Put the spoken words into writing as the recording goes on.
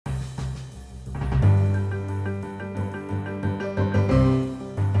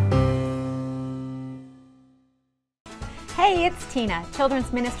Hey, it's Tina,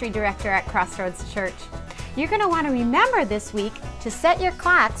 Children's Ministry Director at Crossroads Church. You're going to want to remember this week to set your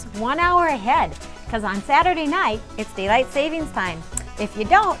clocks 1 hour ahead, because on Saturday night, it's daylight savings time. If you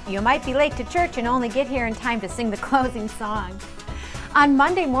don't, you might be late to church and only get here in time to sing the closing song. On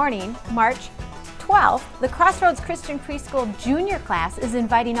Monday morning, March 12th, the Crossroads Christian Preschool Junior class is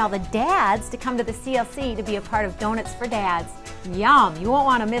inviting all the dads to come to the CLC to be a part of Donuts for Dads. Yum, you won't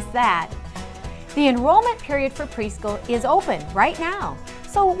want to miss that. The enrollment period for preschool is open right now.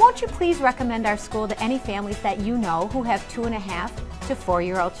 So won't you please recommend our school to any families that you know who have 2.5 to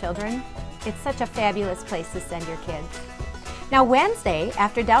 4-year-old children? It's such a fabulous place to send your kids. Now Wednesday,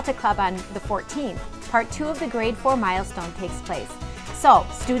 after Delta Club on the 14th, part 2 of the grade 4 milestone takes place. So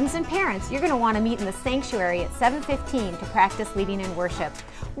students and parents, you're going to want to meet in the sanctuary at 7:15 to practice leading in worship.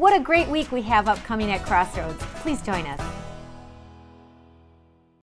 What a great week we have upcoming at Crossroads. Please join us.